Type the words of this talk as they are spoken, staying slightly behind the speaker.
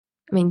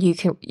I mean, you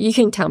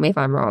can tell me if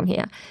I'm wrong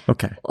here.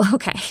 Okay.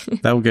 Okay.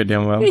 That will go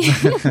down well.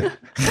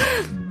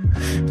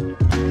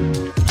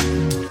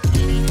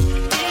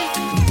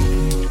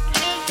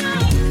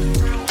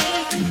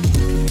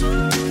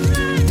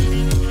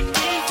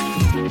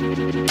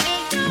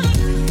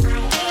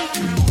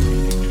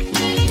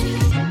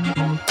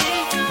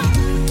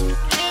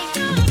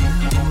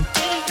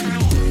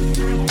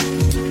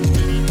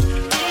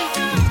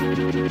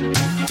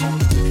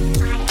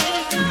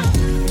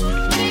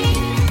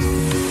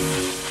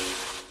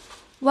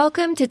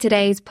 Welcome to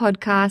today's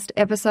podcast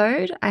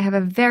episode. I have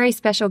a very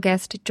special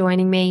guest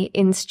joining me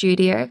in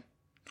studio.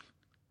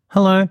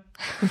 Hello.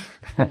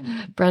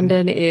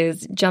 Brendan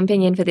is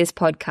jumping in for this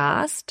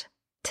podcast.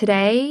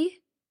 Today,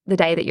 the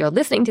day that you're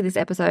listening to this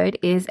episode,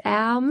 is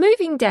our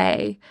moving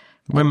day.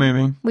 We're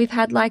moving. We've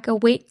had like a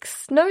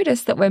week's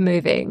notice that we're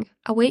moving.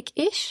 A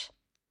week-ish?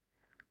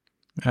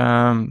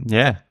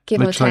 Yeah.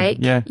 Give or take.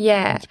 Yeah.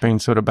 Yeah. It's been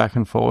sort of back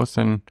and forth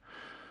and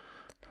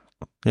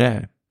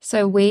yeah.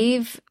 So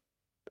we've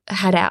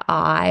had our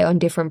eye on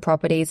different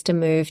properties to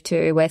move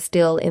to. We're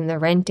still in the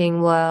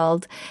renting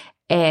world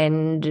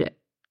and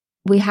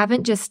we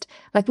haven't just,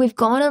 like, we've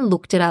gone and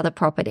looked at other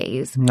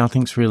properties.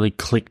 Nothing's really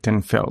clicked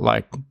and felt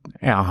like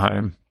our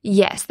home.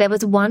 Yes, there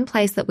was one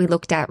place that we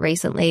looked at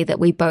recently that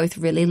we both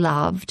really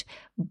loved,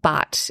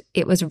 but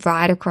it was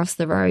right across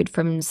the road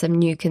from some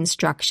new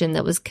construction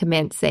that was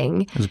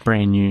commencing. It was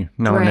brand new.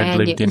 No one had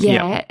lived in it.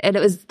 Yeah, and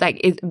it was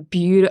like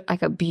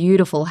a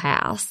beautiful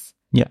house.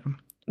 Yeah.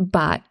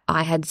 But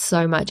I had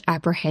so much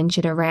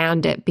apprehension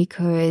around it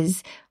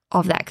because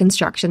of that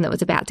construction that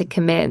was about to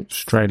commence.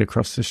 Straight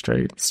across the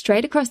street.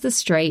 Straight across the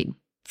street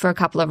for a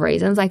couple of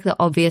reasons, like the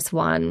obvious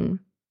one.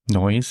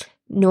 Noise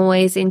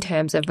In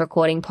terms of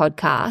recording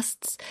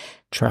podcasts.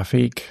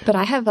 Traffic. But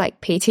I have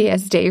like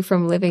PTSD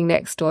from living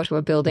next door to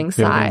a building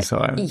site.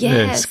 Yes.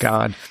 Yeah,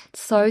 Scarred.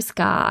 So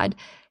scarred.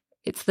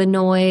 It's the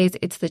noise,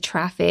 it's the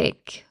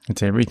traffic.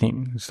 It's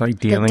everything. It's like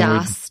dealing the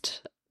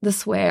dust, the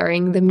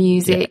swearing, the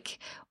music.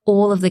 Yeah.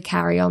 All of the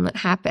carry-on that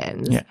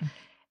happens. Yeah.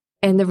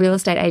 And the real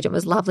estate agent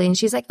was lovely. And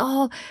she's like,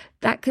 oh,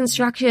 that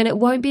construction, it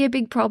won't be a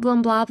big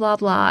problem, blah, blah,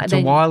 blah. It's a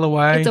while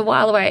away. It's a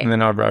while away. And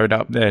then I rode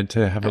up there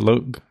to have a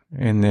look.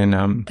 And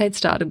then they'd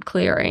started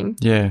clearing.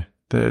 Yeah.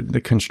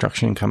 The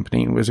construction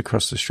company was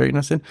across the street. And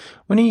I said,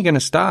 when are you going to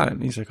start?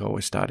 And he's like, oh,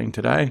 we're starting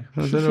today. I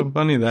was like,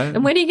 funny that.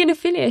 And when are you going to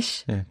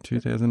finish? Yeah,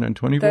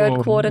 2024.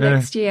 Third quarter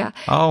next year.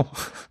 Oh.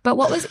 But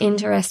what was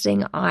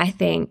interesting, I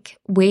think,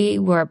 we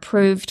were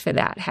approved for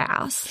that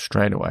house.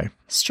 Straight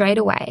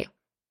away.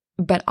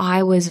 But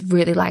I was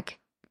really like,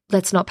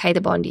 let's not pay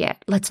the bond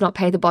yet. Like,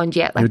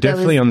 you're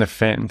definitely on the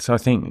fence. I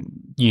think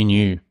you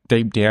knew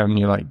deep down,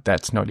 you're like,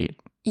 that's not it.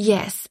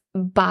 Yes,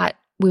 but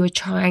we were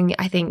trying,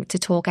 I think, to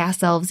talk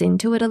ourselves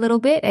into it a little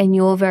bit, and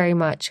you're very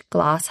much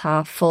glass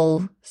half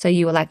full. So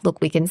you were like,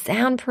 look, we can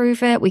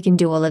soundproof it. We can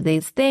do all of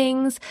these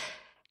things.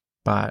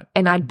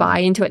 And I'd buy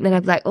into it, and then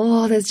I'd be like,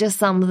 oh, there's just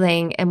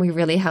something. And we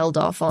really held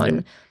off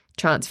on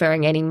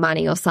transferring any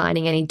money or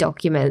signing any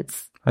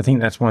documents. I think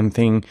that's one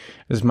thing,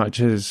 as much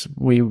as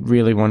we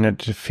really wanted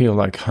to feel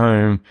like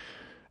home,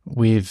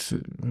 with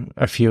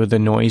a few of the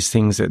noise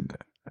things that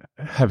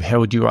have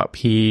held you up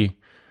here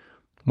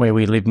where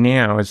we live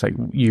now. It's like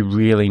you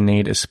really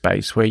need a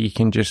space where you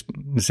can just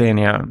zen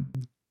out,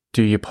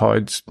 do your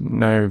pods,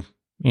 no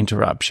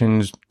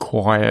interruptions,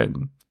 quiet.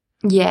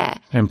 Yeah.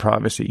 And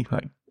privacy.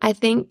 I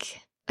think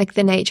like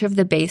the nature of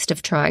the beast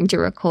of trying to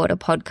record a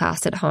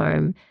podcast at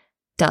home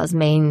does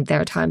mean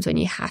there are times when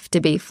you have to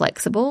be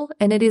flexible,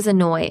 and it is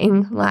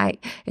annoying.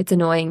 Like, it's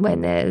annoying when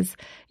there's,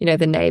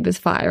 the neighbors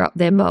fire up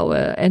their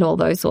mower and all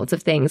those sorts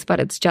of things, but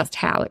it's just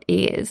how it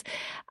is.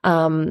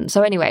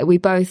 So anyway, we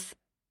both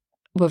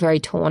were very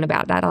torn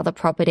about that other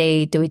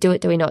property. Do we do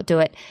it? Do we not do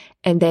it?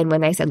 And then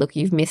when they said, look,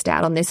 you've missed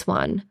out on this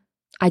one,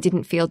 I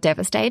didn't feel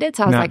devastated.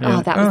 So I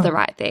was that was the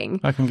right thing.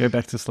 I can go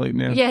back to sleep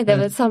now. Yeah, there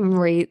was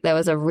there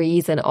was a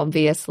reason,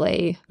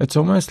 obviously. It's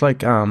almost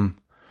like, it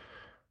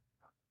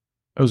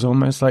was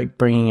almost like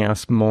bringing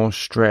us more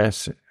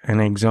stress and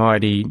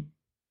anxiety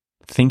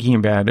thinking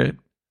about it.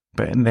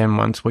 But then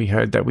once we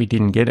heard that we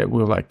didn't get it,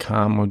 we were like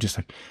calm. We were just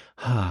like,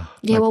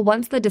 Yeah, well,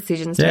 once the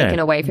decision's taken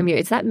away from you,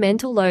 it's that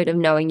mental load of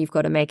knowing you've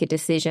got to make a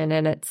decision,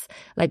 and it's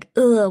like,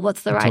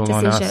 what's the right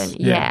decision?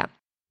 Yeah.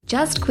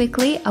 Just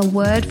quickly, a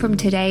word from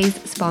today's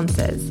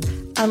sponsors.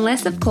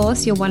 Unless, of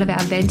course, you're one of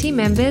our Venti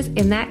members.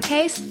 In that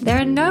case, there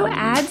are no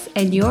ads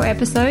and your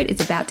episode is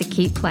about to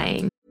keep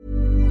playing.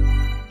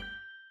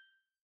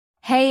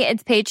 Hey,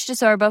 it's Paige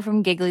DeSorbo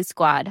from Giggly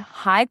Squad.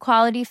 High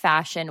quality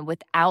fashion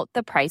without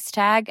the price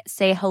tag.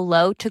 Say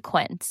hello to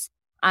Quince.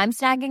 I'm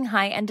snagging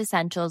high-end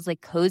essentials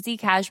like cozy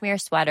cashmere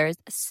sweaters,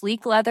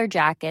 sleek leather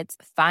jackets,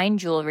 fine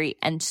jewelry,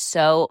 and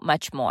so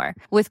much more.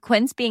 With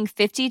Quince being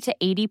 50 to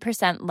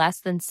 80%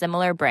 less than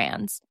similar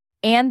brands.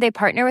 And they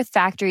partner with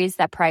factories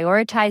that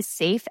prioritize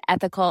safe,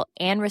 ethical,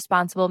 and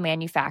responsible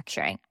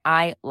manufacturing.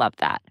 I love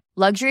that.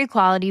 Luxury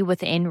quality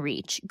within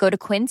reach. Go to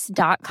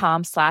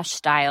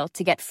quince.com/style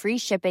to get free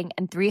shipping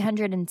and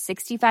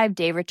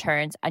 365-day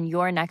returns on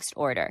your next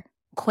order.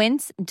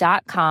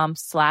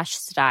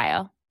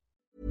 Quince.com/style.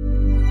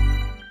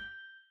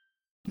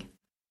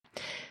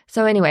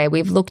 So anyway,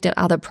 we've looked at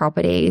other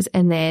properties,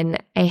 and then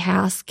a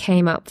house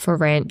came up for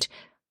rent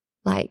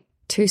like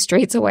 2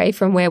 streets away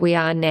from where we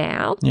are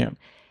now. Yeah.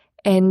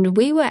 And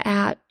we were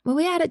out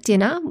at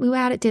dinner? We were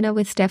out at dinner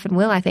with Steph and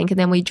Will, I think, and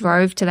then we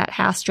drove to that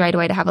house straight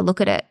away to have a look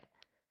at it.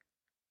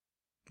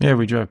 Yeah,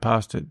 we drove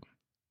past it.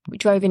 We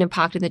drove in and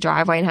parked in the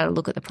driveway and had a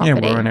look at the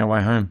property. Yeah, we're on our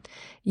way home.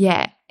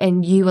 Yeah,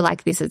 and you were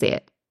like, this is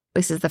it.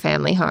 This is the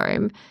family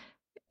home.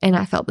 And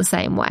I felt the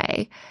same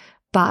way.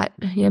 But,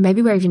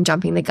 maybe we're even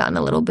jumping the gun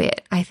a little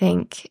bit. I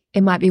think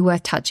it might be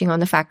worth touching on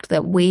the fact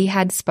that we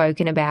had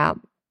spoken about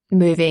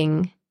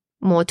moving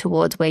more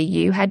towards where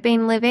you had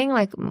been living,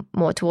 like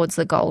more towards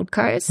the Gold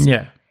Coast.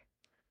 Yeah.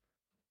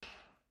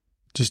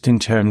 Just in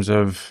terms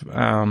of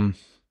not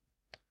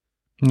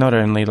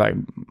only like,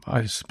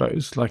 I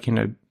suppose, like in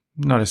a,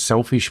 not a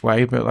selfish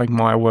way, but like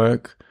my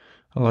work,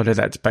 a lot of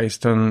that's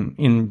based on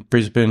in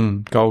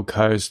Brisbane, Gold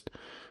Coast,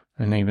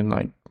 and even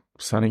like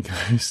Sunny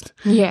Coast.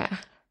 Yeah.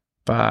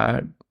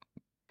 But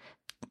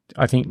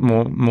I think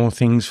more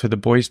things for the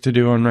boys to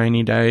do on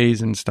rainy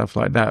days and stuff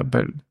like that.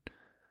 But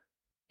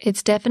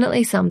it's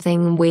definitely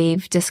something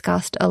we've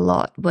discussed a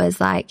lot, was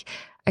like,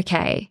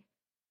 okay,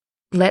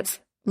 let's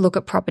look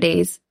at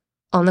properties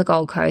on the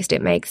Gold Coast.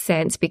 It makes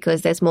sense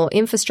because there's more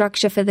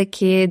infrastructure for the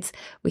kids.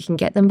 We can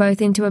get them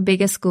both into a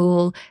bigger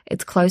school.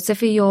 It's closer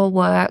for your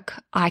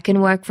work. I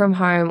can work from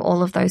home,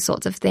 all of those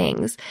sorts of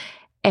things.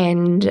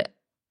 And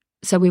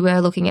so we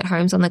were looking at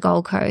homes on the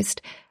Gold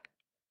Coast,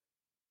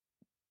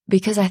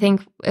 because I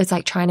think it's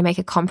like trying to make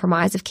a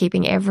compromise of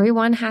keeping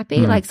everyone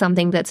happy, like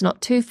something that's not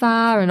too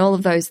far and all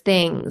of those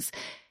things.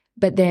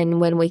 But then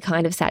when we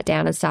kind of sat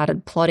down and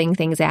started plotting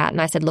things out,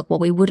 and I said, look, well,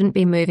 we wouldn't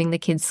be moving the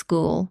kids'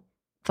 school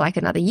for like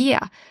another year.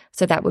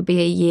 So that would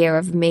be a year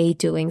of me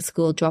doing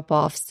school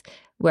drop-offs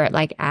where it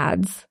like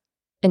adds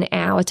an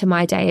hour to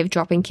my day of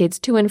dropping kids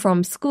to and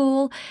from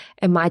school,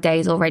 and my day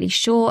is already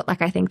short.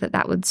 Like I think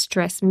that would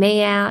stress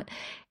me out,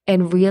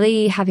 and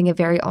really having a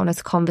very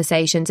honest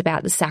conversations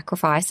about the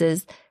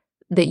sacrifices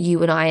that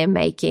you and I are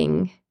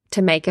making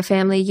to make a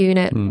family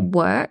unit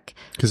work.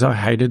 Because I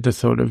hated the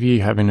thought of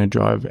you having to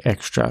drive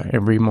extra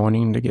every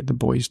morning to get the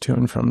boys to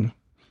and from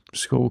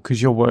school,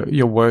 because your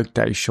work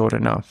day's short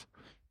enough.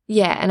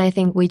 Yeah, and I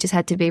think we just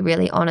had to be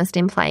really honest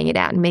in playing it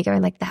out, and me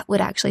going like, that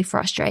would actually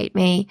frustrate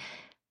me,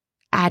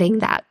 adding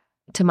that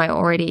to my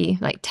already,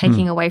 like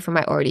taking away from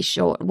my already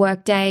short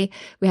work day.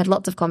 We had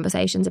lots of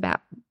conversations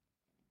about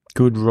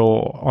good,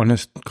 raw,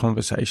 honest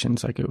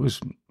conversations. Like it was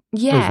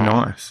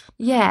nice.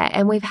 Yeah,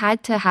 and we've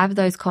had to have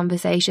those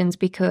conversations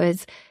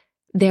because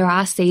there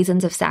are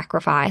seasons of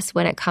sacrifice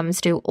when it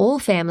comes to all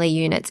family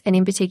units, and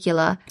in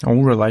particular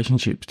all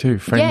relationships too,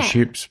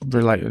 friendships,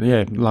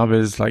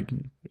 lovers, like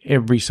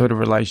every sort of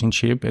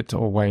relationship. It's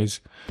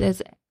always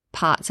there's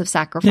parts of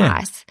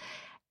sacrifice.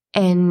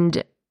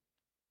 And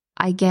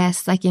I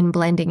guess like in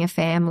blending a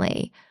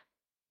family,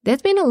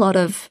 there's been a lot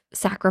of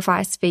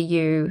sacrifice for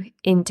you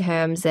in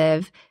terms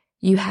of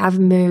you have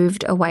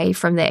moved away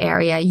from the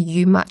area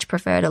you much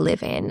prefer to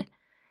live in.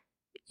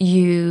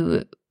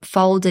 You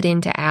folded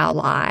into our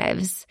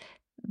lives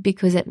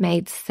because it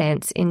made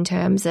sense in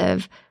terms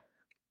of,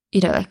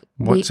 like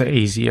what's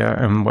easier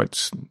and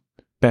what's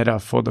better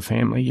for the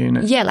family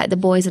unit. Yeah, like the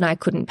boys and I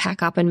couldn't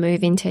pack up and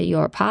move into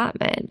your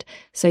apartment,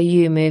 so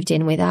you moved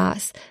in with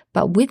us.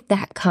 But with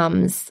that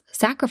comes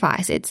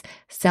sacrifice. It's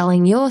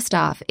selling your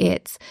stuff.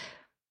 It's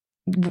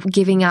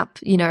giving up,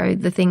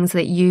 the things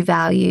that you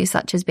value,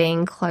 such as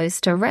being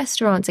close to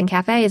restaurants and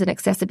cafes and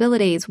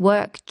accessibilities,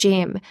 work,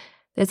 gym.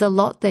 There's a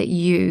lot that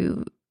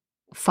you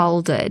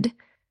folded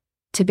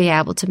to be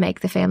able to make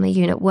the family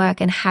unit work,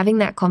 and having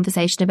that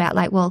conversation about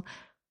like, well,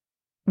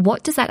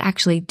 what does that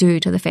actually do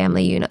to the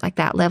family unit, like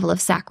that level of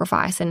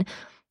sacrifice, and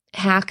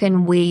how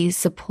can we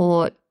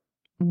support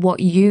what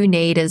you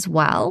need as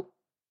well?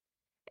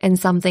 And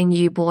something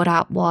you brought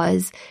up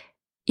was,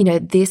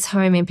 this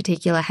home in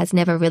particular has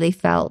never really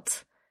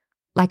felt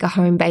like a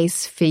home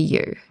base for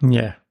you.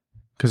 Yeah,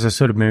 because I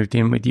sort of moved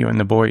in with you and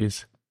the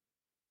boys.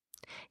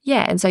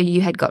 Yeah, and so you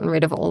had gotten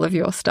rid of all of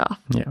your stuff.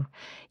 Yeah.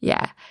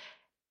 Yeah.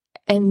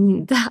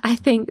 And I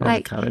think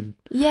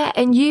yeah,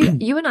 and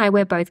you and I,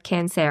 we're both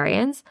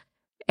Cancerians,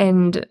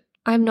 and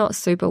I'm not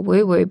super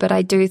woo-woo, but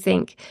I do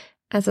think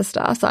as a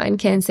star sign,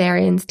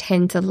 Cancerians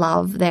tend to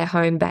love their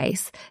home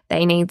base.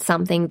 They need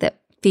something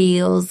that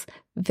feels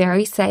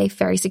very safe,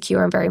 very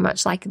secure, and very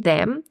much like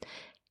them.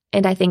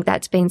 And I think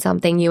that's been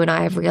something you and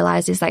I have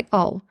realized is like,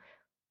 oh,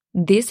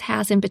 this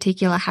house in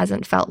particular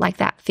hasn't felt like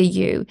that for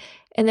you.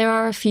 And there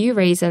are a few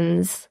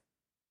reasons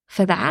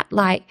for that.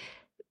 Like,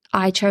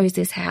 I chose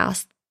this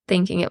house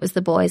thinking it was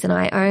the boys and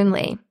I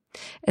only.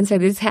 And so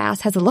this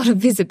house has a lot of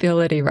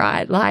visibility,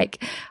 right?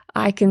 Like,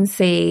 I can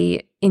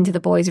see into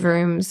the boys'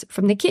 rooms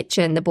from the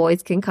kitchen. The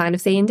boys can kind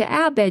of see into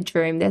our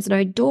bedroom. There's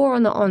no door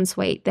on the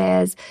ensuite.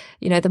 There's,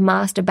 the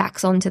master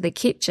backs onto the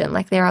kitchen.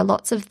 Like, there are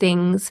lots of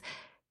things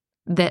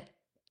that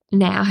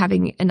now,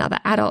 having another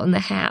adult in the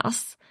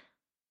house,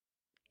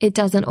 it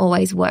doesn't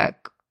always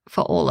work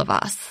for all of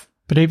us.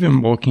 But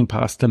even walking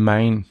past the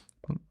main,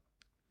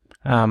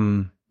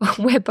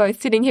 we're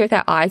both sitting here with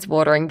our eyes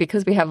watering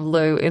because we have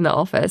Lou in the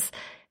office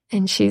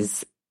and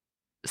she's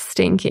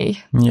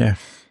stinky. Yeah.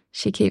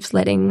 She keeps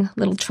letting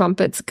little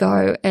trumpets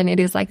go and it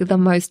is like the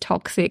most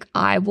toxic,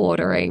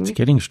 eye-watering. It's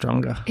getting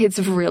stronger. It's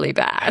really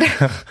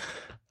bad.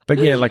 But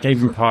yeah, like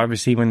even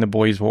privacy when the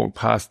boys walk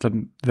past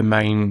the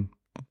main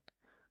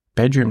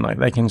bedroom, like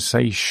they can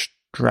see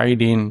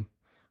straight in.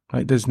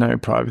 Like there's no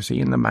privacy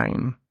in the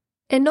main.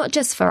 And not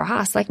just for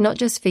us, like not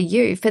just for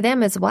you, for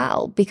them as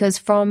well, because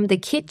from the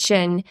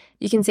kitchen,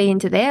 you can see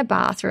into their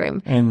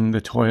bathroom. And the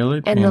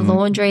toilet. And the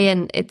laundry,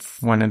 and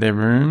it's one of their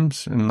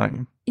rooms. And like,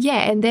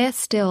 yeah, and they're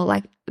still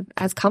like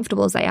as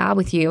comfortable as they are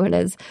with you and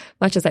as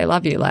much as they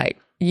love you. Like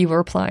you were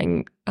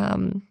applying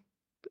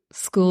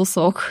school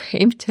sore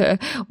cream to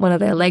one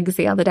of their legs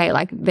the other day.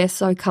 Like they're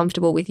so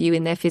comfortable with you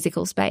in their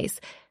physical space.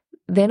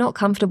 They're not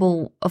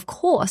comfortable, of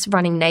course,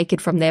 running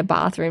naked from their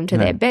bathroom to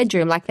their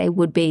bedroom like they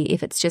would be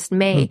if it's just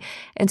me.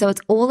 And so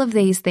it's all of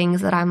these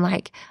things that I'm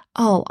like,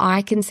 oh,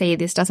 I can see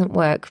this doesn't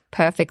work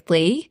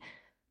perfectly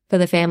for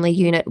the family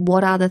unit.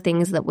 What are the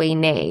things that we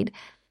need?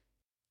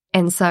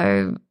 And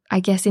so I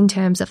guess in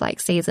terms of like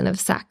season of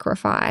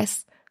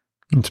sacrifice.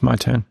 It's my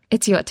turn.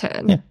 It's your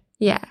turn. Yeah.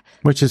 Yeah.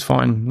 Which is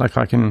fine. Like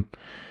I can,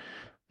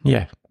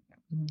 yeah.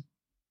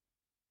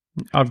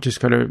 I've just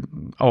got to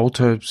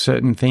alter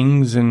certain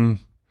things and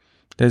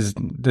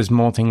there's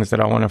more things that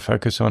I want to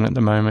focus on at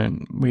the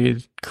moment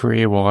with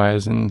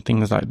career-wise and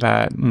things like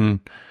that. And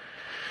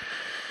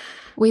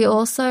we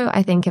also,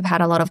 I think, have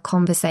had a lot of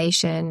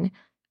conversation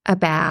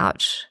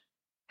about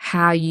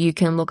how you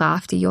can look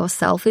after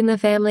yourself in the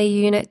family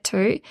unit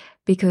too,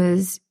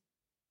 because,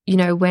 you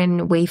know,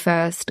 when we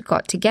first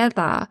got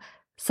together,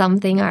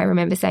 something I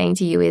remember saying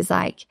to you is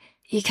like,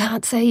 you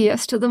can't say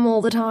yes to them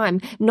all the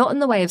time. Not in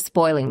the way of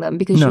spoiling them,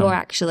 because you're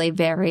actually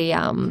very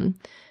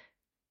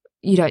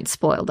you don't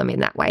spoil them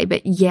in that way,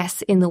 but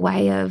yes, in the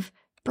way of,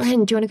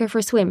 Bren, do you want to go for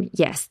a swim?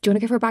 Yes. Do you want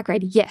to go for a bike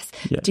ride? Yes.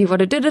 Yeah. Do you want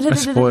to do? I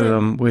spoil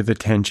them with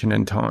attention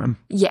and time.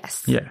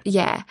 Yes. Yeah.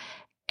 Yeah.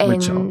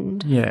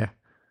 And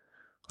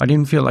I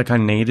didn't feel like I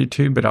needed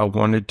to, but I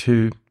wanted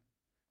to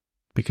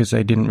because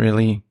they didn't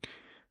really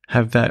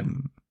have that.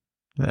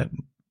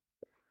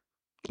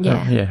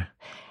 Yeah.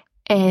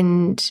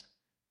 And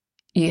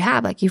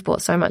you've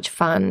brought so much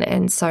fun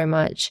and so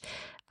much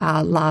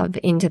love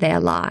into their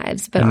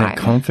lives. But and their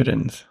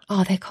confidence.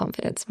 Oh, their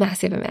confidence,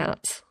 massive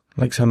amounts.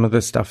 Like some of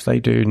the stuff they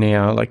do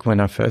now, like when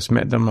I first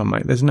met them, I'm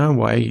like, there's no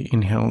way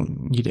in hell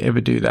you'd ever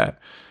do that.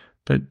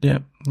 But yeah,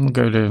 we'll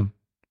go to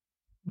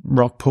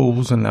rock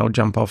pools and they'll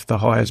jump off the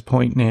highest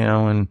point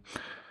now and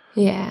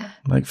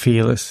like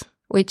fearless.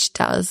 Which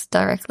does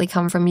directly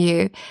come from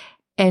you.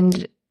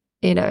 And,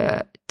 you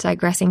know,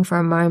 digressing for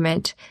a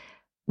moment,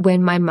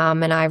 when my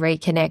mum and I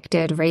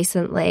reconnected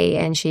recently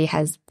and she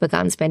has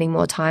begun spending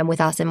more time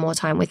with us and more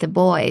time with the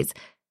boys,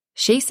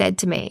 she said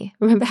to me,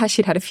 remember how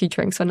she'd had a few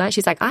drinks one night?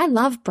 She's like, I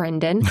love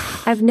Brendan.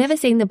 I've never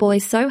seen the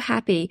boys so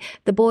happy.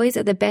 The boys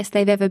are the best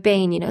they've ever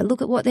been. You know,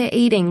 look at what they're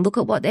eating. Look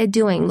at what they're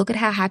doing. Look at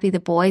how happy the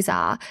boys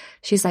are.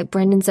 She's like,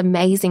 Brendan's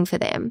amazing for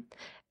them.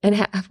 And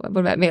what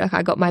about me? Like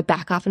I got my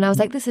back up and I was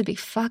like, this would be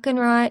fucking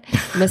right.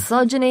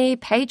 Misogyny,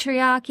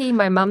 patriarchy.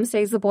 My mum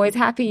sees the boys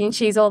happy and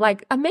she's all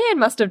like, a man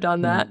must have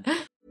done that.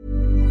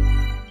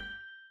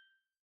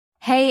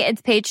 Hey,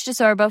 it's Paige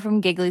DeSorbo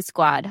from Giggly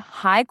Squad.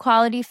 High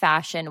quality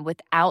fashion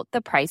without the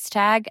price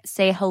tag.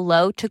 Say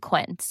hello to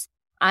Quince.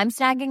 I'm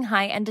snagging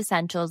high-end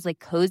essentials like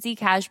cozy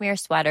cashmere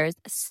sweaters,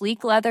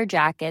 sleek leather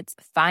jackets,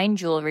 fine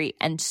jewelry,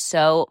 and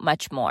so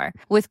much more.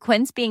 With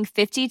Quince being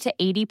 50 to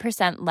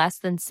 80% less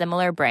than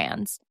similar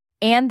brands.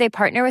 And they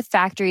partner with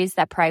factories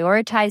that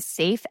prioritize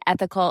safe,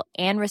 ethical,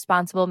 and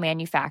responsible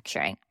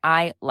manufacturing.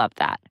 I love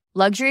that.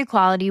 Luxury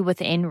quality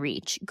within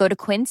reach. Go to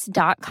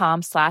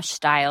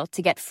quince.com/style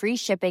to get free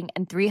shipping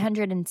and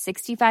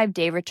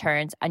 365-day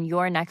returns on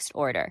your next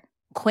order.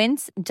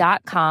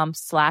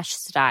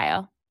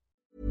 Quince.com/style.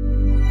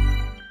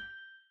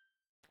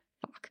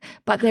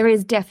 But there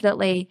is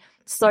definitely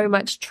so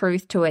much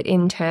truth to it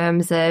in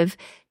terms of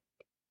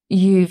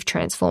you've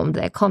transformed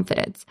their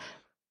confidence.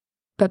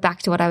 But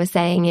back to what I was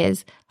saying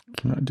is...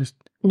 Can I just...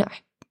 No,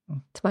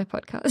 it's my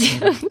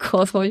podcast. Of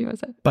course, what you were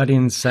saying. But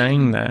in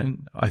saying that,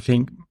 I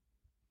think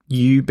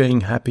you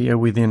being happier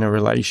within a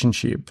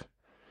relationship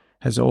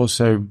has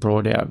also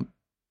brought out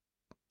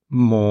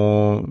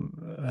more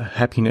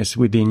happiness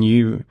within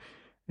you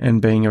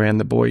and being around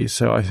the boys.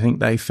 So I think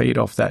they feed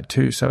off that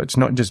too. So it's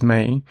not just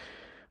me.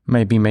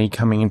 Maybe me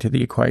coming into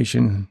the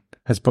equation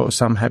has brought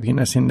some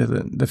happiness into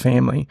the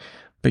family,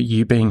 but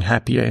you being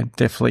happier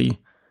definitely...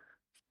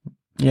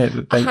 Yeah,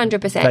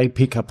 100%. They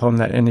pick up on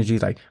that energy.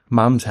 Like,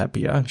 mum's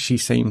happier. She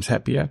seems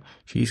happier.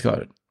 She's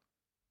got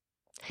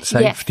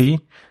safety. Yes.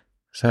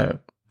 So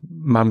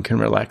mum can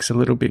relax a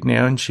little bit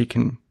now and she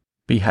can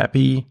be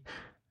happy.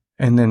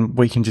 And then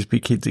we can just be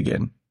kids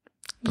again.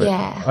 But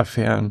I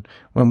found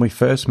when we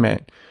first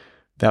met,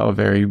 they were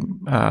very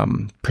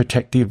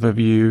protective of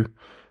you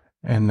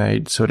and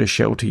they'd sort of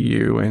shelter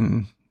you.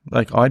 And,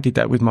 like, I did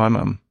that with my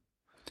mum.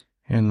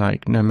 And,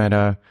 like, no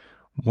matter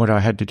what I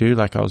had to do.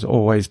 Like I was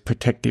always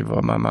protective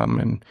of my mum,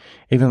 and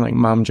even like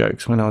mum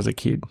jokes when I was a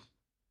kid.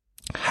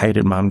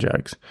 Hated mum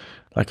jokes.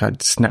 Like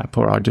I'd snap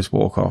or I'd just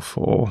walk off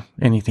or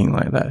anything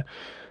like that.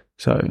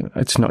 So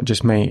it's not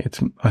just me.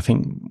 I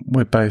think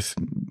we're both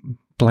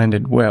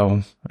blended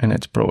well, and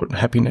it's brought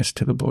happiness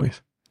to the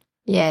boys.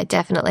 Yeah,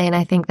 definitely. And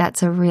I think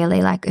that's a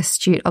really like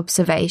astute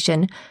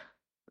observation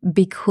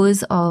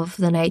because of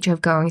the nature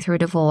of going through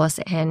divorce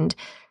and,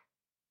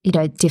 you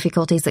know,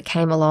 difficulties that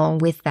came along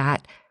with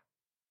that.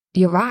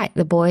 You're right.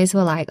 The boys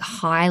were like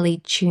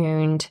highly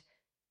tuned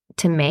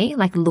to me,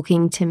 like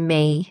looking to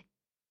me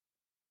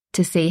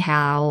to see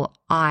how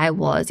I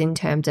was in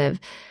terms of,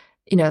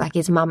 you know, like,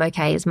 is mum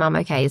okay? Is mum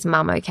okay? Is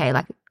mum okay?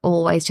 Like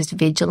always just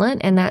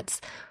vigilant. And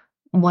that's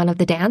one of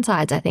the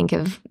downsides, I think,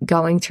 of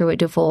going through a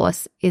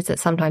divorce is that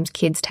sometimes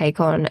kids take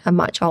on a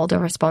much older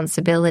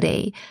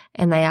responsibility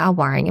and they are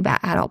worrying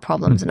about adult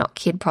problems and not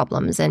kid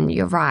problems. And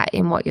you're right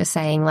in what you're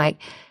saying. Like,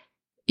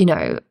 you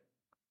know,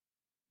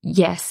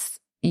 yes,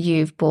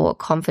 you've brought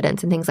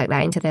confidence and things like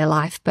that into their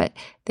life, but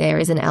there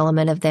is an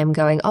element of them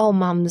going, oh,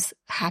 mum's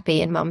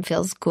happy and mum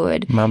feels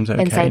good. Mum's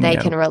okay and so they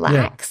now. can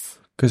relax.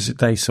 Because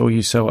they saw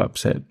you so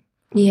upset.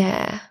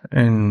 Yeah.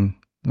 And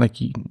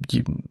like you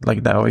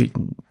like they were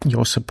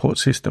your support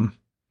system.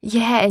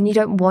 Yeah, and you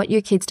don't want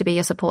your kids to be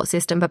your support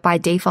system, but by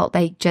default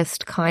they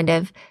just kind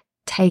of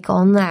take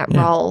on that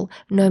role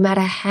no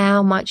matter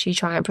how much you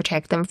try and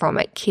protect them from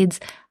it. Kids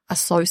are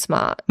so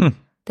smart.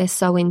 They're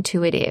so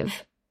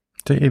intuitive.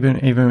 So even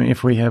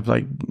if we have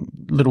like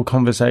little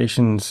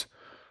conversations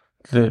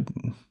that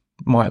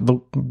might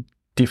look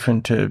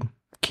different to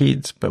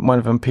kids, but one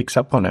of them picks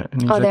up on it.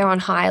 And they're on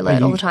high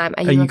alert all the time.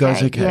 Are you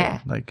guys okay?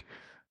 Yeah. Like,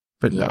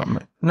 but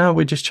no,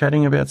 we're just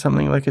chatting about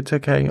something. Like, it's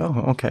okay.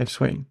 Oh, okay,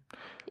 sweet.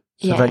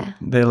 So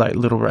they're like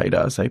little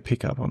radars. They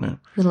pick up on it.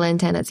 Little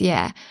antennas,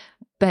 yeah.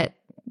 But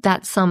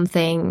that's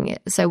something.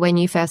 So when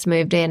you first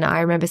moved in, I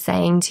remember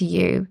saying to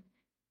you,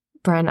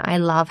 Bren, I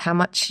love how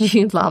much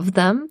you love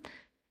them.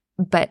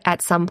 But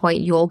at some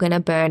point you're going to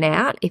burn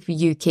out if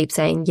you keep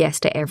saying yes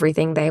to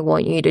everything they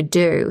want you to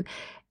do.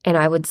 And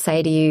I would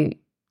say to you,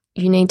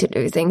 you need to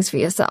do things for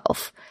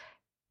yourself.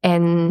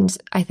 And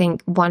I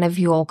think one of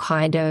your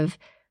kind of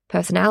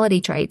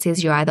personality traits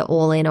is you're either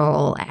all in or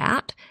all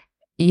out.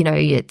 You know,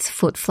 it's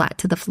foot flat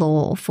to the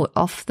floor or foot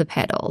off the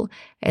pedal.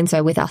 And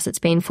so with us, it's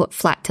been foot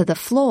flat to the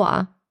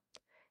floor.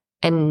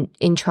 And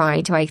in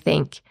trying to, I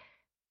think,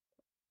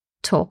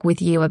 talk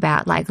with you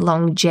about like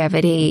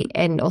longevity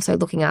and also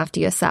looking after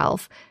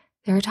yourself,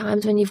 there are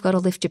times when you've got to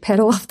lift your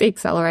pedal off the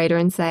accelerator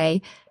and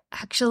say,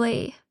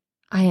 actually,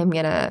 I am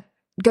going to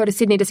go to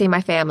Sydney to see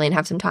my family and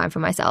have some time for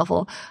myself,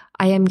 or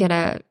I am going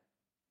to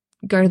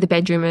go to the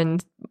bedroom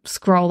and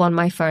scroll on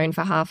my phone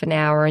for half an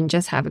hour and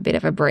just have a bit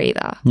of a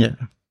breather. Yeah.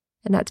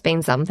 And that's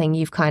been something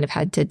you've kind of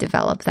had to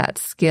develop, that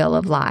skill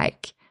of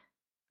like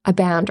a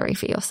boundary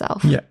for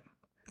yourself. Yeah.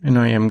 And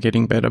I am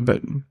getting better,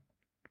 but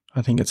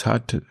I think it's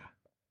hard to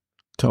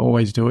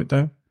always do it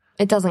though.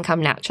 It doesn't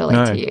come naturally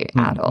to you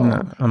at all.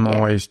 No, I'm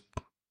always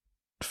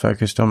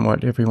focused on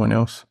what everyone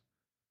else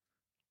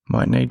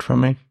might need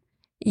from me.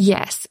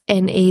 Yes.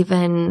 And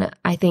even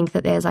I think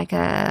that there's like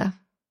I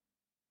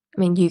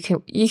mean, you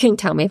can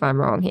tell me if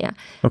I'm wrong here.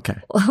 Okay.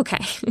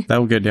 Okay. That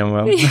will go down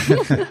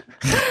well.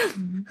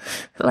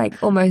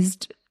 Like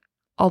almost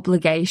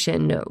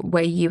obligation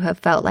where you have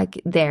felt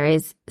like there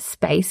is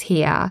space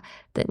here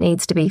that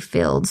needs to be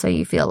filled. So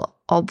you feel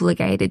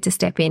obligated to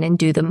step in and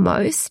do the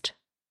most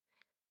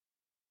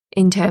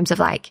in terms of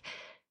like,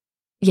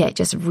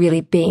 just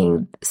really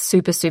being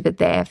super, super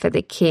there for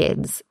the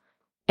kids.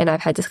 And I've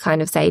had to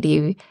kind of say to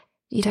you,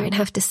 you don't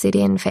have to sit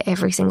in for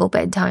every single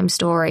bedtime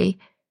story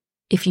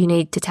if you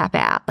need to tap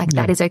out. Like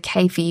that is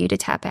okay for you to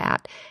tap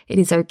out. It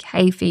is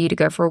okay for you to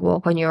go for a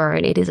walk on your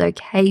own. It is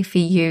okay for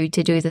you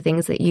to do the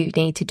things that you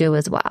need to do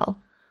as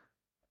well.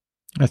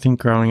 I think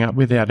growing up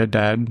without a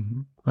dad,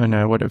 I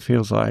know what it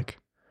feels like.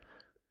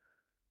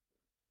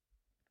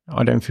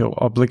 I don't feel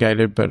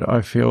obligated, but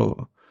I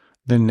feel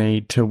the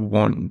need to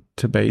want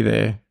to be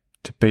there,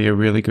 to be a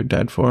really good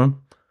dad for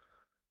him,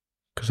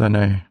 because I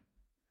know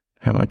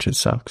how much it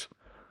sucks.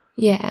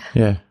 Yeah.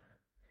 Yeah.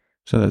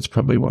 So that's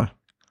probably why.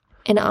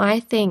 And I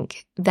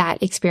think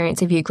that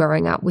experience of you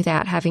growing up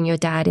without having your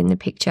dad in the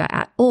picture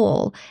at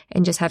all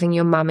and just having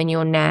your mum and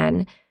your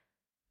nan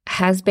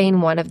has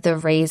been one of the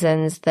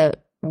reasons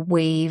that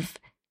we've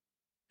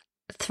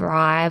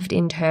thrived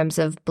in terms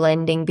of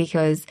blending,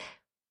 because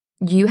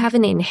you have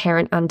an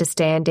inherent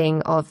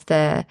understanding of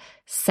the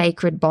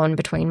sacred bond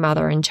between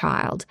mother and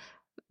child.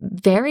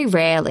 Very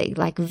rarely,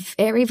 like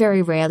very,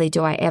 very rarely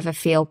do I ever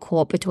feel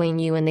caught between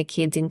you and the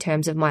kids in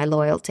terms of my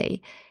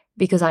loyalty,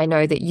 because I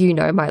know that you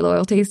know my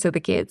loyalties to the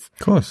kids.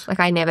 Of course. Like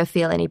I never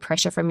feel any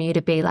pressure from you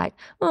to be like,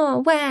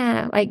 oh,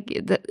 wow.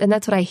 And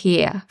that's what I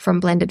hear from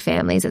blended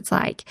families. It's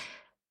like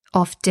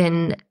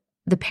often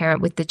the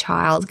parent with the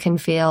child can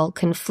feel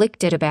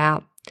conflicted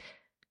about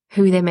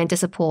who they're meant to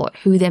support,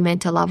 who they're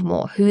meant to love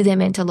more, who they're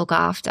meant to look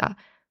after.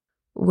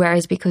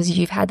 Whereas because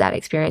you've had that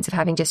experience of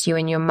having just you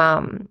and your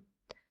mum,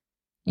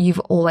 you've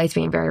always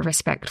been very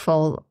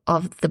respectful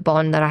of the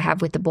bond that I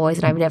have with the boys,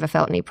 and I've never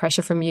felt any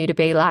pressure from you to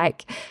be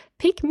like,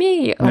 pick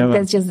me. Like, Never.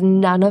 there's just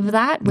none of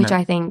that, which No.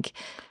 I think,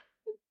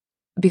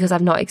 because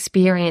I've not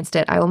experienced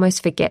it, I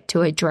almost forget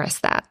to address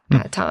that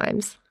at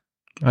times.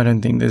 I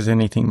don't think there's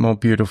anything more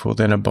beautiful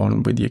than a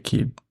bond with your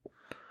kid.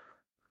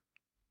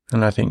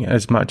 And I think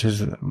as much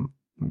as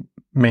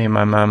me and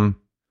my mum,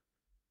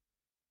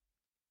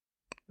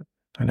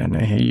 I don't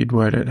know how you'd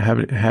word it,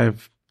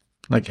 have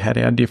like had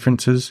our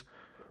differences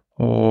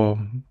or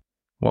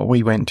what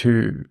we went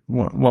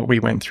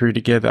through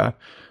together.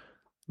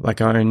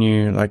 Like I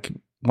knew, like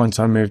once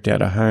I moved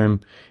out of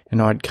home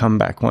and I'd come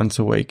back once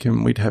a week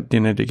and we'd have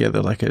dinner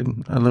together, like a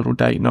little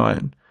date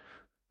night.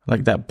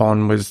 Like that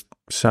bond was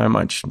so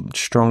much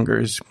stronger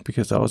is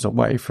because I was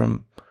away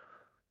from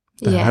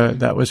the hurt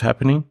that was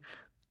happening.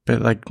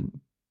 But like,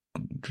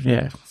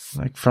 yeah,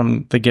 like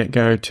from the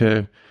get-go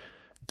to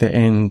the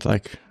end,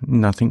 like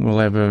nothing will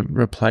ever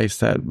replace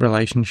that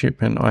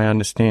relationship. And I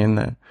understand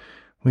that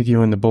with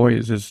you and the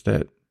boys is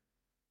that,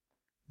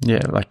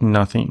 yeah, like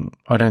nothing.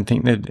 I don't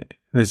think that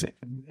there's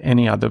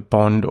any other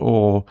bond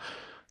or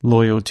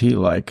loyalty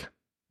like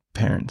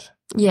parents.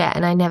 Yeah,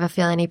 and I never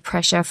feel any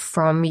pressure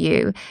from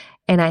you.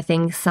 And I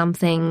think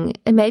something,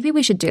 and maybe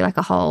we should do like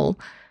a whole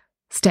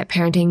step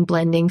parenting,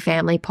 blending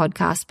family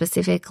podcast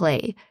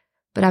specifically.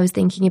 But I was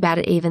thinking about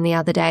it even the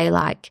other day,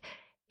 like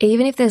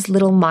even if there's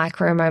little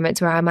micro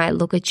moments where I might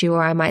look at you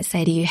or I might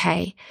say to you,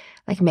 hey,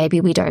 like maybe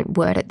we don't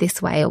word it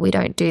this way or we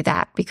don't do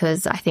that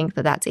because I think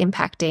that that's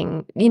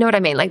impacting, you know what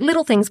I mean? Like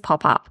little things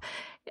pop up,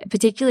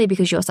 particularly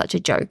because you're such a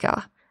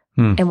joker.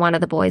 And one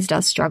of the boys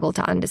does struggle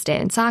to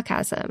understand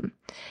sarcasm.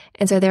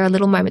 And so there are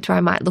little moments where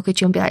I might look at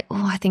you and be like,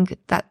 oh, I think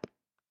that,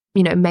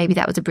 you know, maybe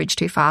that was a bridge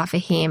too far for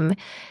him.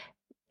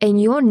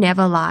 And you're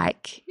never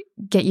like,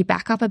 get your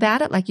back up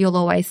about it. Like you'll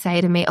always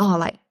say to me,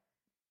 oh,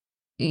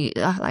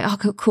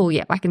 cool,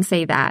 yeah, I can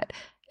see that.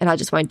 And I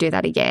just won't do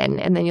that again.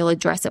 And then you'll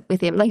address it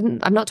with him. Like,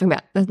 I'm not talking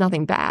about, there's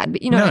nothing bad,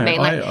 but you know what I mean?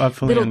 Like, I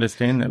fully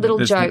understand that. Little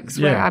jokes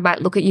where I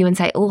might look at you and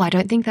say, oh, I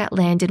don't think that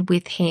landed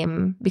with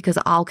him because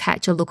I'll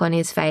catch a look on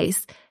his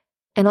face.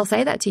 And I'll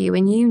say that to you.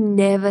 And you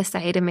never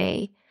say to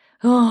me,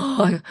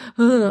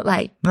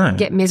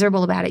 get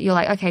miserable about it. You're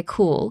like, okay,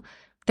 cool.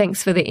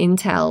 Thanks for the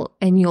intel.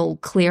 And you'll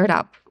clear it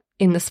up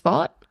in the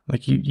spot.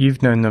 Like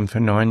you've known them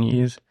for 9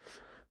 years.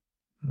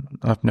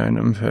 I've known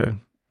them for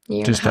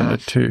just under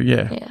 2.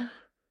 Yeah.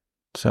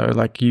 So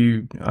like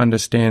you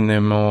understand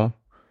them more.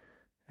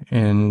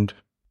 And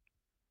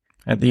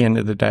at the end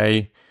of the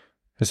day,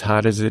 as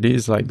hard as it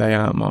is, like they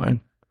aren't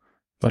mine,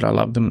 but I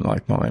love them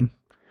like mine.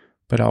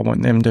 But I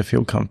want them to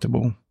feel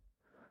comfortable.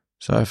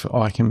 So if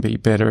I can be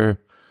better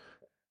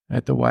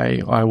at the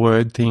way I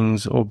word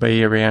things or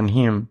be around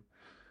him,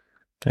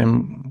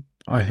 then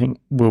I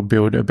think we'll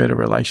build a better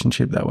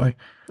relationship that way.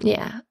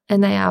 Yeah,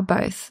 and they are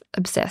both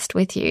obsessed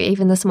with you.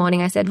 Even this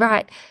morning I said,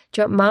 right,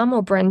 do you want Mum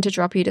or Bren to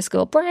drop you to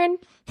school? Bren.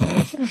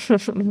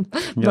 Mum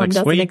like,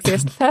 doesn't sweet.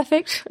 exist.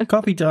 Perfect.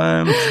 Coffee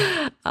time.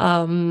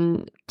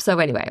 So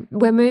anyway,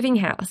 we're moving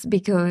house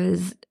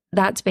because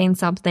that's been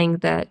something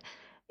that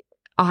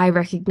I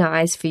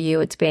recognize for you.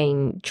 It's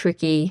been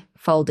tricky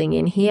folding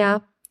in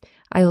here.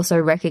 I also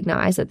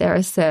recognize that there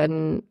are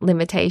certain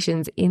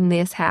limitations in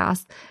this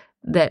house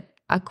that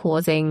are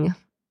causing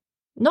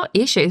not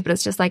issues, but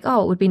it's just like,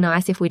 oh, it would be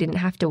nice if we didn't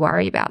have to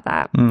worry about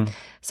that.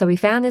 So we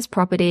found this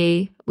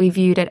property. We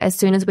viewed it. As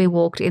soon as we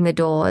walked in the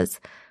doors,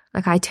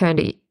 like I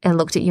turned and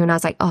looked at you and I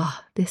was like, oh,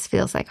 this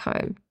feels like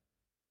home.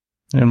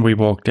 And we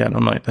walked out and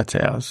I'm like, that's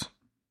ours.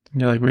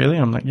 You're like, really?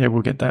 I'm like, yeah,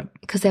 we'll get that.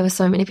 Because there were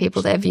so many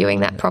people there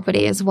viewing that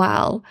property as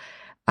well.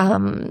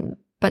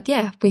 But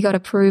yeah, we got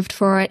approved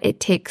for it. It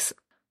ticks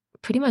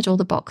pretty much all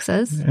the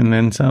boxes. And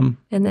then some.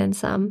 And then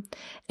some.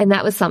 And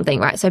that was something,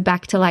 right? So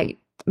back to like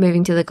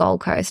moving to the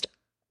Gold Coast,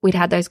 we'd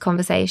had those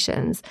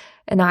conversations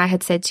and I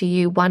had said to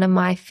you, one of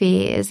my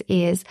fears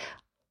is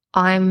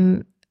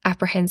I'm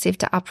apprehensive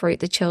to uproot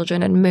the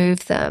children and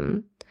move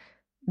them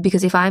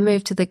because if I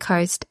move to the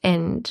coast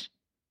and,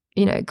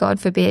 you know,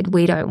 God forbid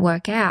we don't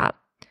work out,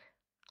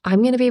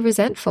 I'm going to be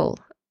resentful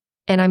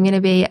and I'm going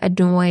to be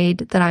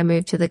annoyed that I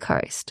moved to the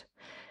coast.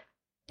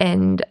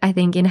 And I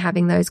think in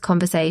having those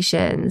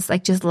conversations,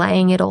 like just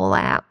laying it all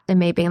out and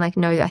me being like,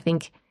 no, I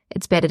think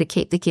it's better to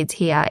keep the kids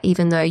here,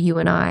 even though you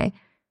and I,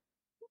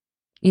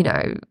 you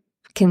know,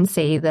 can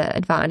see the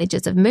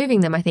advantages of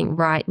moving them. I think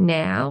right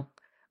now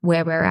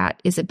where we're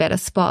at is a better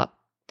spot.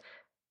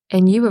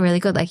 And you were really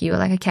good. Like you were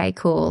like, okay,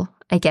 cool.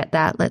 I get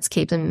that. Let's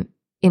keep them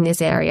in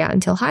this area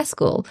until high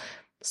school.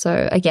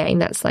 So again,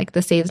 that's like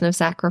the season of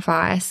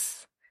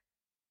sacrifice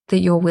that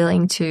you're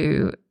willing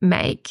to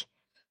make.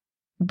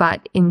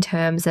 But in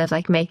terms of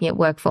like making it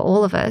work for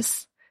all of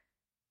us,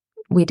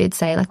 we did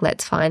say like,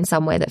 let's find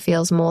somewhere that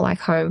feels more like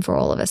home for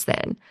all of us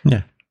then.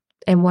 Yeah.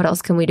 And what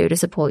else can we do to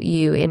support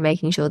you in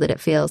making sure that it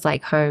feels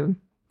like home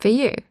for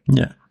you?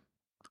 Yeah.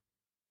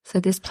 So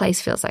this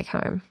place feels like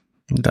home.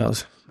 It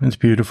does. It's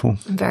beautiful.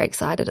 I'm very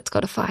excited. It's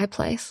got a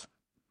fireplace.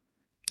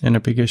 And a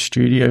bigger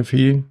studio for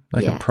you,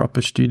 like Yeah. a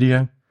proper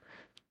studio.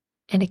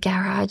 And a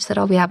garage that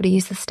I'll be able to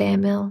use the stair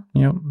mill.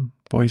 Yep.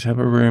 Boys have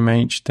a room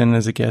each. Then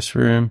there's a guest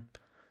room.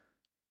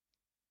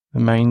 The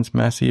main's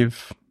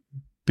massive.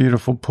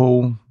 Beautiful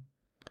pool.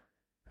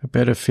 A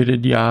better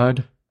fitted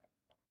yard.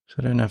 So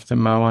I don't have to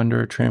mow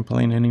under a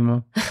trampoline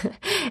anymore.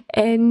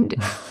 And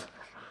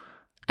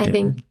I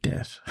think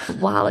death.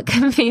 While it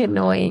can be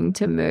annoying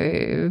to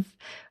move,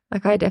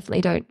 like I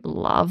definitely don't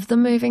love the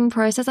moving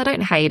process. I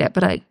don't hate it,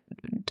 but I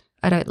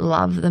don't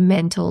love the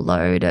mental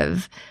load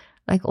of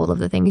like all of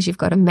the things you've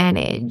got to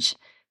manage.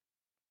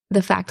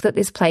 The fact that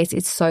this place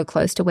is so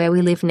close to where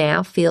we live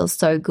now feels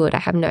so good. I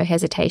have no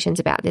hesitations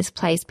about this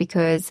place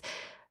because,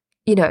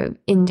 you know,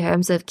 in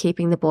terms of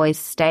keeping the boys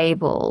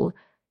stable,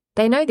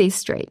 they know these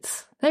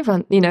streets. They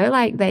run, you know,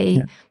 like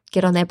they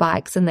get on their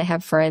bikes and they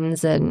have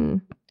friends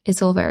and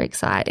it's all very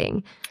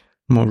exciting.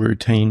 More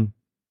routine.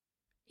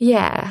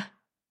 Yeah.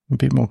 A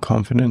bit more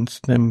confidence,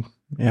 them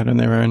out on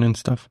their own and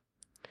stuff.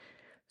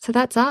 So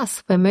that's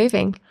us. We're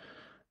moving.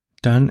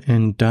 Done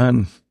and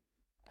done.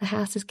 The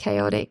house is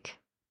chaotic.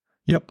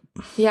 Yep.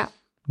 Yeah.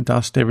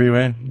 Dust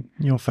everywhere.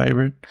 Your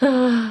favourite.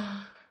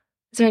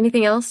 Is there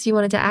anything else you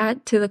wanted to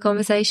add to the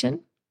conversation?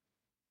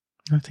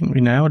 I think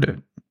we nailed it.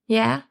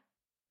 Yeah.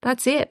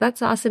 That's it.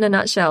 That's us in a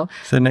nutshell.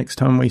 So next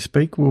time we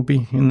speak, we'll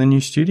be in the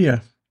new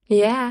studio.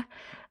 Yeah.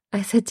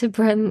 I said to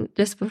Bren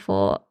just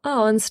before,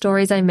 on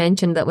stories I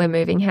mentioned that we're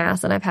moving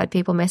house, and I've had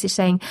people message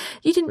saying,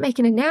 you didn't make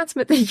an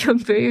announcement that you're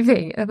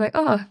moving. I'm like,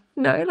 oh,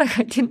 no, like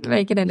I didn't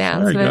make an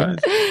announcement.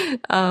 Sorry,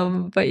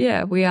 guys. But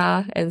yeah, we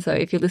are. And so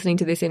if you're listening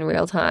to this in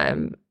real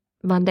time,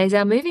 Monday's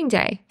our moving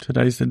day.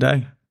 Today's the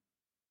day.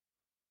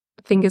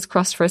 Fingers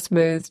crossed for a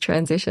smooth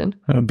transition.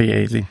 It'll be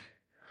easy.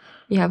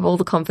 You have all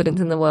the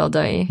confidence in the world,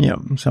 don't you? Yeah,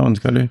 someone's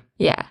got to.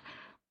 Yeah.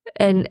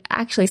 And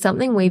actually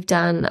something we've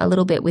done a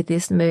little bit with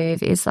this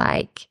move is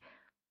like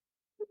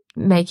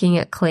making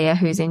it clear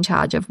who's in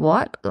charge of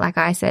what. Like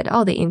I said,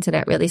 the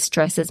internet really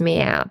stresses me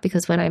out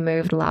because when I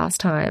moved last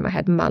time, I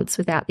had months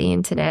without the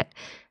internet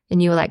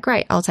and you were like,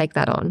 great, I'll take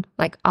that on.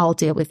 Like, I'll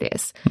deal with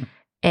this.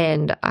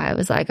 And I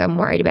was like, I'm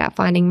worried about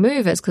finding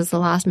movers because the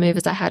last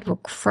movers I had were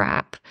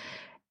crap.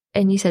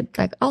 And you said,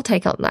 like, I'll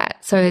take on that.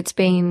 So it's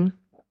been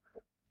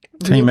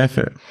team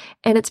effort.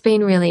 And it's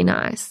been really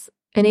nice.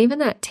 And even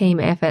that team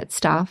effort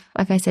stuff,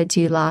 like I said to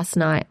you last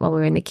night while we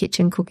were in the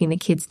kitchen cooking the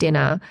kids'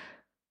 dinner,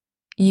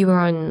 you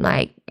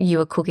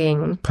were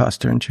cooking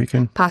pasta and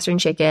chicken,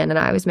 and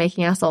I was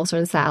making our salsa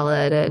and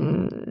salad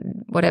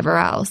and whatever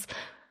else.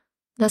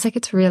 And I was like,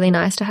 it's really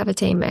nice to have a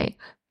teammate.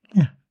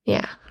 Yeah.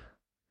 Yeah.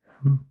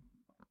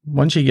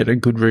 Once you get a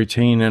good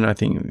routine, and I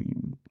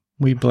think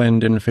we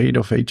blend and feed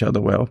off each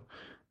other well,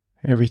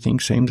 everything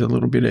seems a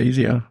little bit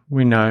easier.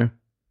 We know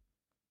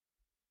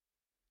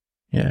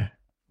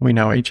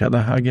each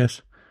other, I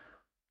guess.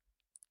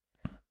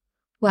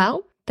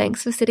 Well,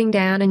 thanks for sitting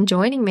down and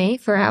joining me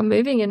for our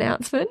moving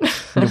announcement.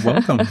 You're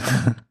welcome.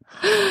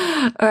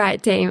 All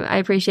right, team. I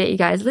appreciate you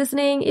guys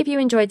listening. If you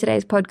enjoyed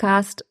today's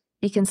podcast,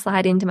 you can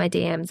slide into my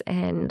DMs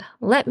and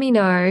let me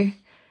know.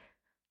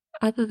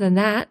 Other than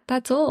that,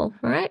 that's all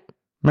right?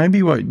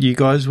 Maybe what you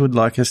guys would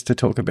like us to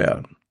talk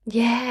about.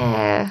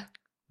 Yeah.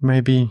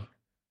 Maybe,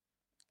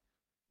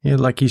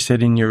 like you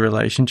said in your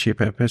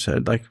relationship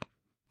episode, like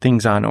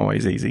things aren't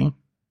always easy.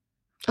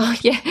 Oh,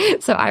 yeah.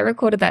 So I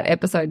recorded that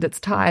episode that's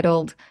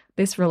titled,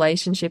 This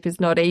Relationship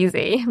is Not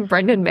Easy.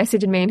 Brendan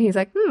messaged me and he's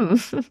like,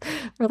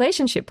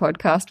 relationship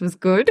podcast was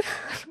good.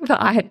 But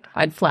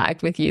I'd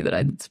flagged with you that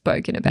I'd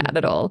spoken about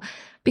it all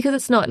because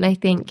it's not. And I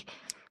think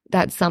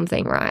that's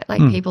something, right?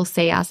 Like people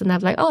see us and they're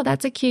like, oh,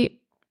 that's a cute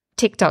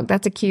TikTok.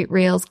 That's a cute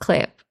Reels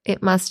clip.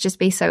 It must just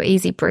be so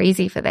easy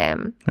breezy for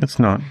them. It's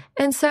not.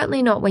 And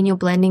certainly not when you're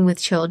blending with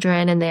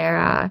children and there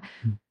are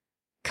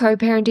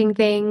co-parenting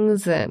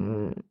things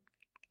and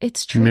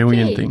it's tricky. A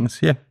million things,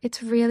 yeah.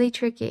 It's really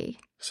tricky.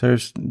 So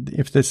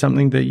if there's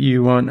something that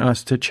you want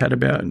us to chat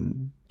about,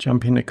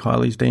 jump into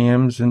Kylie's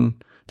DMs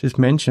and just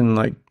mention,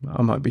 like,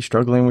 I might be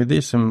struggling with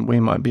this and we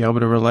might be able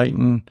to relate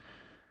and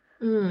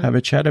have a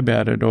chat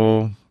about it,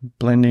 or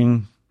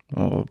blending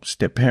or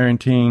step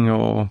parenting,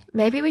 or...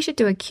 Maybe we should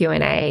do a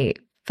Q&A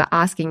for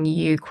asking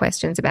you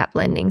questions about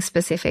blending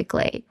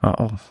specifically.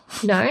 Uh-oh.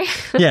 No?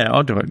 Yeah,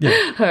 I'll do it,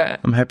 yeah. All right.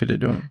 I'm happy to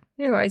do it.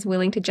 You're always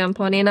willing to jump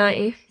on in, aren't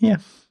you? Yeah.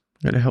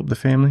 Got to help the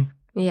family.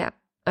 Yeah.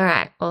 All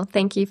right. Well,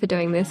 thank you for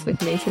doing this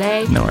with me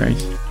today. No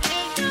worries.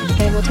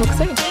 And we'll talk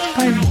soon.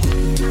 Bye.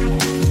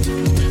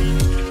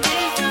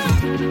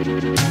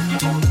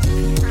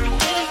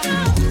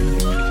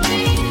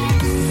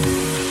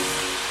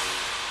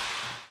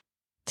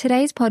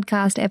 Today's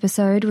podcast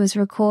episode was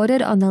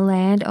recorded on the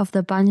land of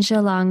the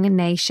Bundjalung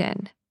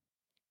Nation.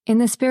 In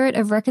the spirit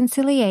of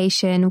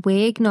reconciliation,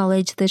 we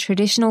acknowledge the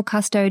traditional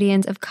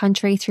custodians of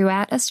country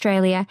throughout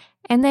Australia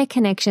and their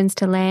connections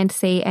to land,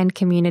 sea, and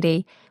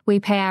community. We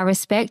pay our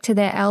respect to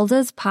their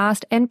elders,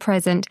 past and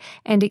present,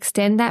 and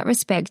extend that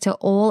respect to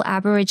all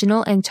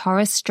Aboriginal and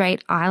Torres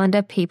Strait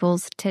Islander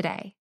peoples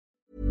today.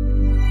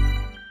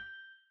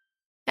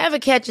 Ever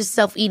catch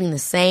yourself eating the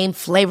same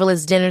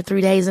flavorless dinner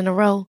 3 days in a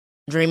row?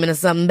 Dreaming of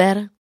something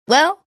better?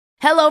 Well,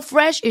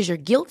 HelloFresh is your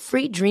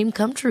guilt-free dream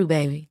come true,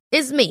 baby.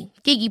 It's me,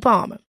 Keke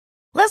Palmer.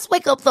 Let's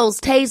wake up those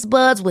taste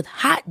buds with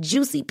hot,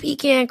 juicy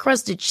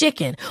pecan-crusted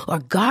chicken or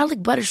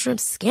garlic butter shrimp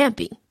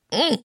scampi.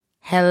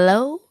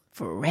 Hello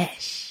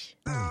Fresh.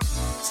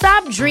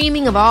 Stop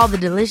dreaming of all the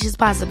delicious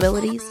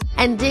possibilities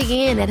and dig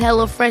in at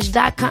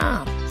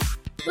HelloFresh.com.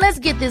 Let's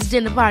get this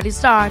dinner party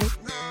started.